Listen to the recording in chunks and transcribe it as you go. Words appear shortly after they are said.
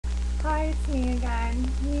me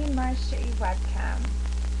again. Me and my shitty webcam.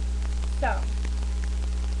 So,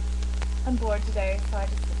 I'm bored today, so I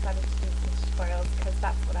just decided to do some tutorials because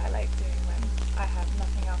that's what I like doing when I have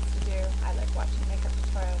nothing else to do. I like watching makeup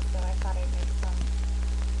tutorials, so I thought I'd make some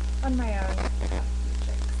on my own. A few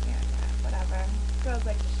tricks, yeah, whatever. Girls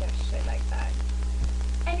like to share shit like that.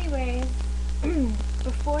 Anyways,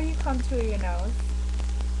 before you contour your nose,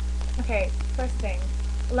 okay, first thing,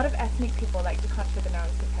 a lot of ethnic people like to contour the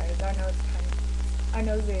nose because our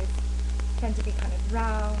noses tend to be kind of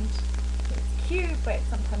round. It's cute, but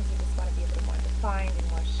sometimes you just want to be a little more defined and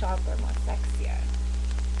more sharper, more sexier.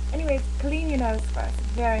 Anyways, clean your nose first.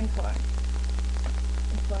 Very important.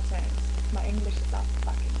 Important. My English is off the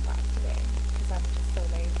fucking track today because I'm just so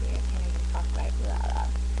lazy. I can't even talk right. Blah, blah.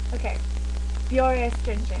 Okay. Biore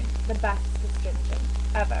astringent. The best astringent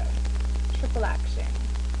ever. Triple action.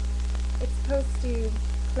 It's supposed to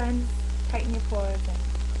cleanse, tighten your pores, and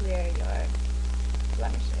clear your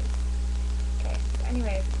blemishes. Okay, so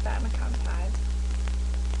anyways, I got my cotton pad,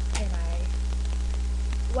 and I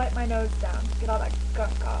wipe my nose down to get all that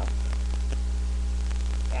gunk off.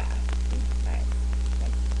 Yeah, nice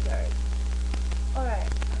and good.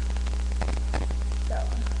 Alright, so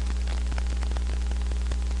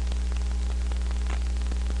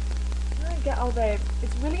I'm gonna get all the,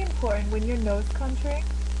 it's really important when you're nose contouring,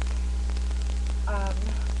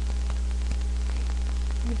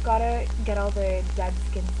 you've got to get all the dead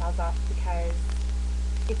skin cells off, because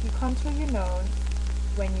if you contour your nose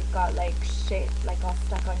when you've got like shit like all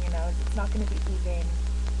stuck on your nose, it's not going to be even.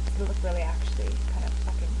 It's going to look really actually kind of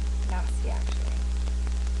fucking nasty actually.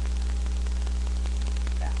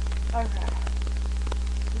 Yeah. Okay.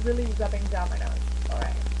 Really rubbing down my nose.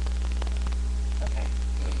 Alright. Okay.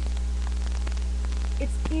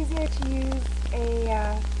 It's easier to use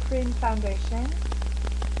a cream foundation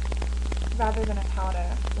rather than a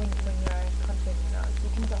powder when you're contouring your nose. You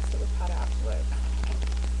can dust it with powder afterwards.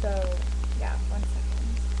 So, yeah, 1 second.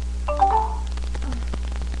 Oh,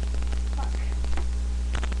 fuck.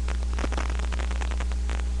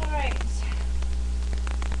 Alright.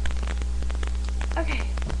 Okay.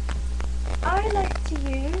 I like to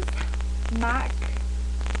use MAC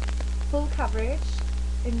full coverage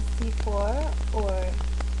in C4 or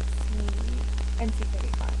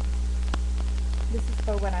NC35. This is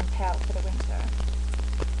for when I'm pale for the winter.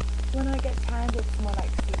 When I get tanned, it's more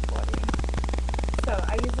like C40. So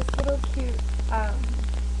I use this little cute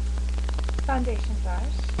foundation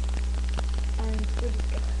brush, and we're just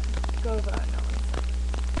gonna go over our nose.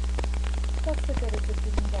 That's the good, is that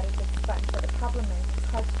you can get a good sponge, but the problem is it's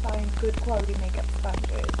hard to find good quality makeup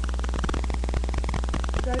sponges.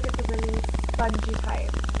 You gotta get the really spongy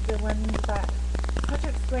type, the ones that, it's hard to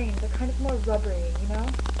explain, they're kind of more rubbery, you know?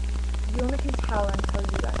 You only can tell until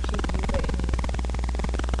you actually use it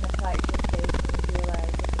and apply it to your face and you realize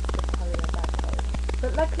if it's good quality or bad quality.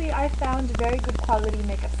 But luckily I found very good quality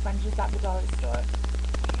makeup sponges at the dollar store.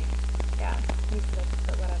 Yeah, useless,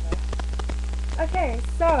 but whatever. Okay,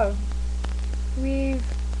 so we've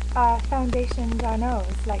foundationed our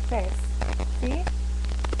nose like this. See?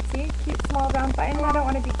 See? Cute small round button. I don't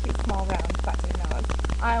want to be cute small round button nose.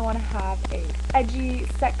 I want to have a edgy,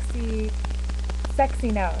 sexy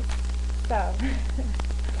nose. So,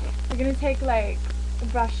 we're going to take like a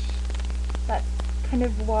brush that's kind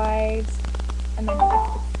of wide and then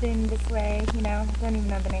it's thin this way, you know, I don't even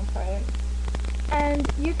know the name for it. And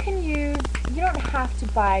you can use, you don't have to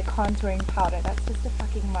buy contouring powder, that's just a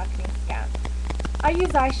fucking marketing scam. I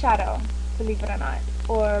use eyeshadow, believe it or not,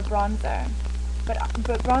 or bronzer. But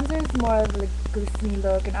bronzer is more of like a glistening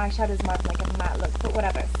look and eyeshadow is more of like a matte look, but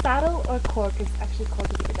whatever. Saddle or cork is actually cork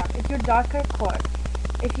is either dark. If you're darker, cork.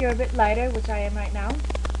 If you're a bit lighter, which I am right now,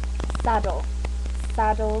 Saddle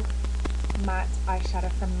matte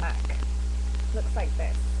eyeshadow from MAC. Looks like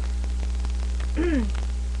this.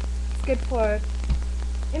 It's good for,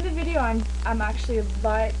 in the video I'm actually a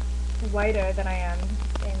lot whiter than I am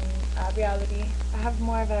in reality. I have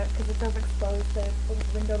more of a, because it's overexposed, the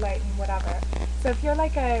window light and whatever. So if you're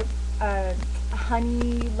like a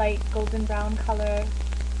honey light golden brown color,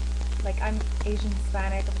 like I'm Asian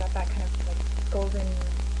Hispanic, I've got that kind of like golden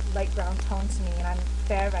light brown tone to me, and I'm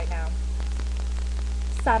fair right now.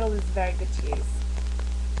 Saddle is very good to use.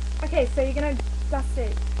 Okay, so you're gonna dust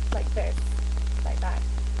it like this, like that.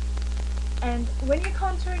 And when you're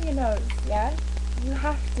contouring your nose, yeah, you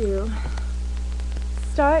have to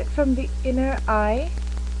start from the inner eye,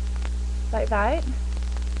 like that,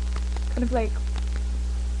 kind of like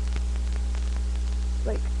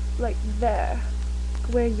there,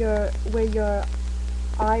 where your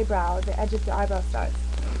eyebrow, the edge of your eyebrow starts.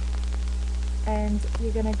 And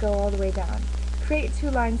you're gonna go all the way down. Create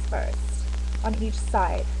 2 lines first. on each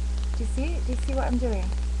side. Do you see? Do you see what I'm doing?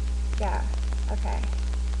 Yeah, okay,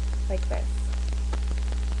 like this.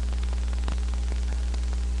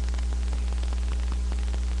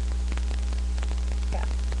 Yeah.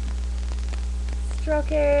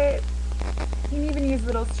 Stroke it. You can even use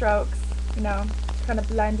little strokes, you know, to kind of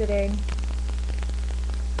blend it in.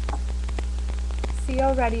 See,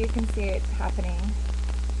 already you can see it happening.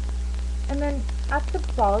 And then at the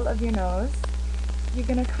ball of your nose, you're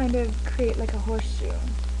gonna kind of create like a horseshoe,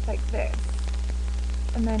 like this.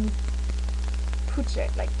 And then pooch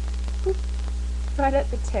it, like, boop, right at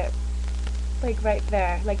the tip. Like right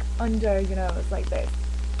there, like under your nose, like this.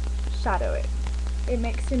 Shadow it. It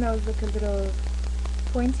makes your nose look a little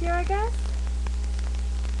pointier, I guess.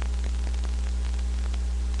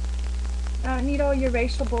 I don't need all your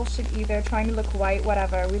racial bullshit either, trying to look white,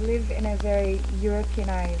 whatever. We live in a very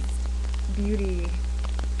Europeanized beauty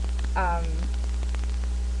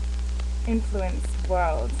influenced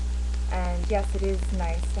world. And yes, it is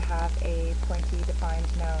nice to have a pointy, defined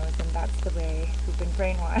nose, and that's the way we've been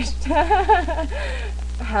brainwashed.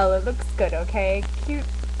 Hell, it looks good, okay? Cute,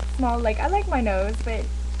 small, like, I like my nose, but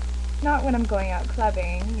not when I'm going out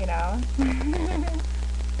clubbing, you know?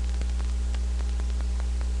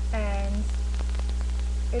 And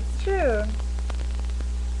it's true.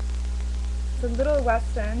 It's a little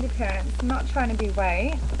Western appearance. I'm not trying to be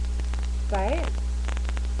white, but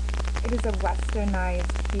it is a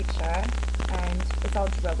westernized feature, and it's all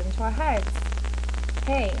drilled into our heads.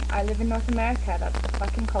 Hey, I live in North America, that's the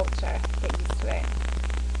fucking culture. Get used to it.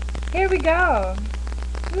 Here we go!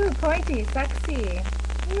 Ooh, pointy, sexy.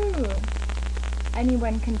 Ooh.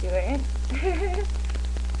 Anyone can do it. Here we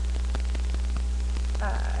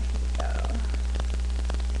go.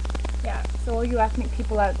 Yeah, so all you ethnic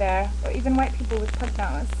people out there, or even white people with pug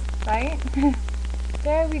nose, right?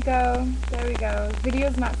 There we go, there we go.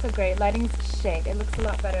 Video's not so great, lighting's shit. It looks a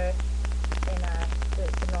lot better in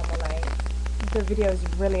the normal light. The video is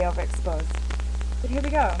really overexposed. But here we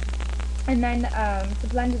go. And then to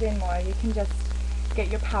blend it in more, you can just get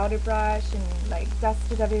your powder brush and like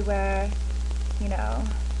dust it everywhere, you know.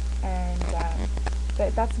 And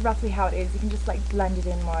but that's roughly how it is. You can just like blend it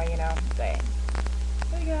in more, you know. But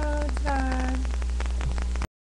there we go, ta-da!